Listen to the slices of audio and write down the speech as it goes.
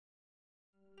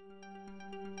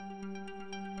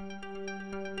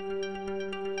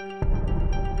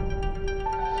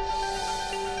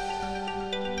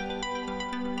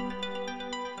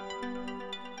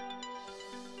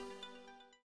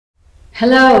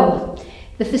Hello!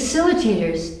 The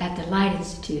facilitators at the Light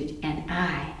Institute and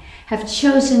I have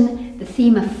chosen the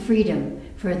theme of freedom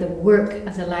for the work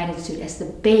of the Light Institute as the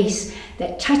base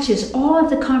that touches all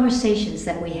of the conversations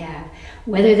that we have,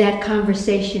 whether that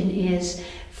conversation is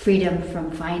freedom from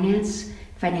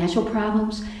financial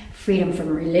problems, freedom from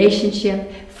a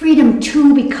relationship, freedom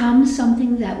to become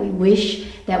something that we wish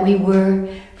that we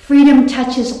were. Freedom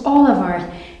touches all of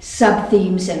our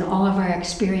sub-themes and all of our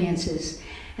experiences.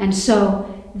 And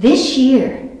so this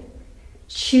year,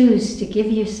 choose to give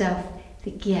yourself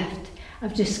the gift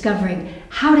of discovering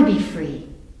how to be free.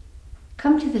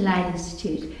 Come to the Light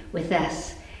Institute with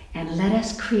us and let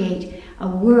us create a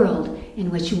world in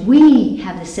which we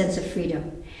have the sense of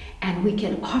freedom and we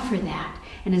can offer that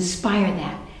and inspire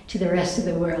that to the rest of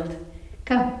the world.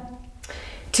 Come.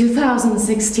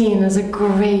 2016 is a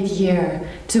great year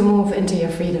to move into your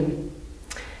freedom.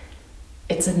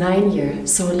 It's a 9 year,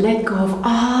 so let go of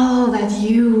all that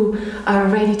you are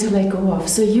ready to let go of,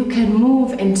 so you can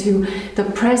move into the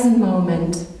present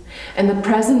moment. And the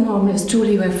present moment is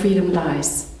truly where freedom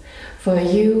lies. For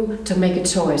you to make a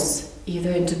choice,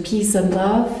 either into peace and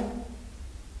love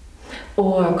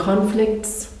or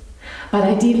conflicts. But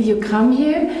ideally you come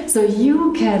here so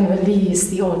you can release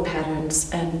the old patterns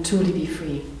and truly be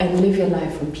free and live your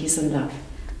life from peace and love.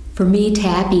 For me,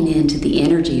 tapping into the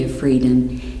energy of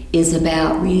freedom is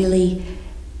about really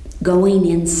going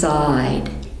inside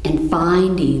and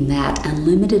finding that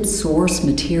unlimited source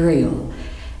material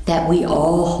that we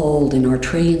all hold in our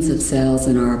trillions of cells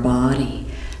in our body.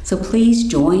 So please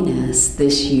join us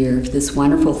this year for this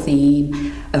wonderful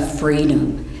theme of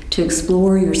freedom, to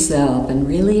explore yourself and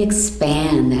really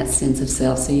expand that sense of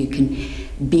self so you can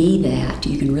be that,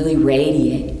 you can really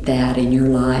radiate that in your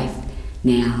life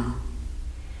now.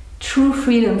 True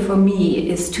freedom for me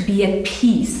is to be at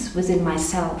peace within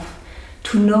myself,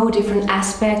 to know different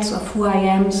aspects of who I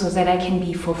am so that I can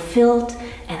be fulfilled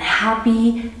and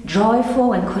happy,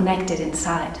 joyful and connected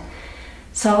inside.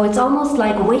 So it's almost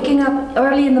like waking up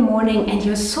early in the morning and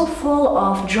you're so full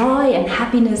of joy and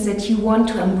happiness that you want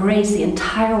to embrace the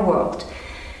entire world.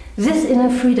 This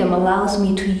inner freedom allows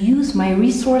me to use my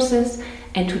resources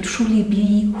and to truly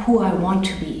be who I want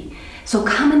to be. So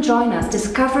come and join us,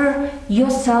 discover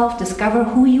yourself, discover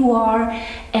who you are,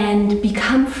 and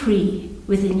become free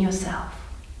within yourself.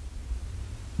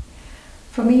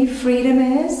 For me, freedom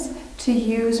is to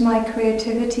use my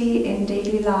creativity in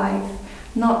daily life,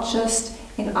 not just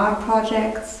in art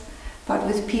projects, but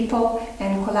with people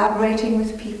and collaborating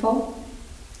with people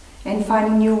and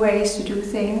finding new ways to do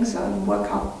things and work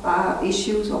out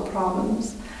issues or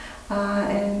problems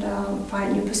and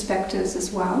find new perspectives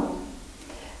as well.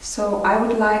 So I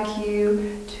would like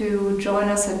you to join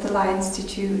us at the Light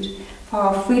Institute for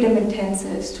our Freedom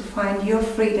Intensives to find your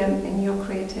freedom in your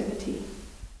creativity.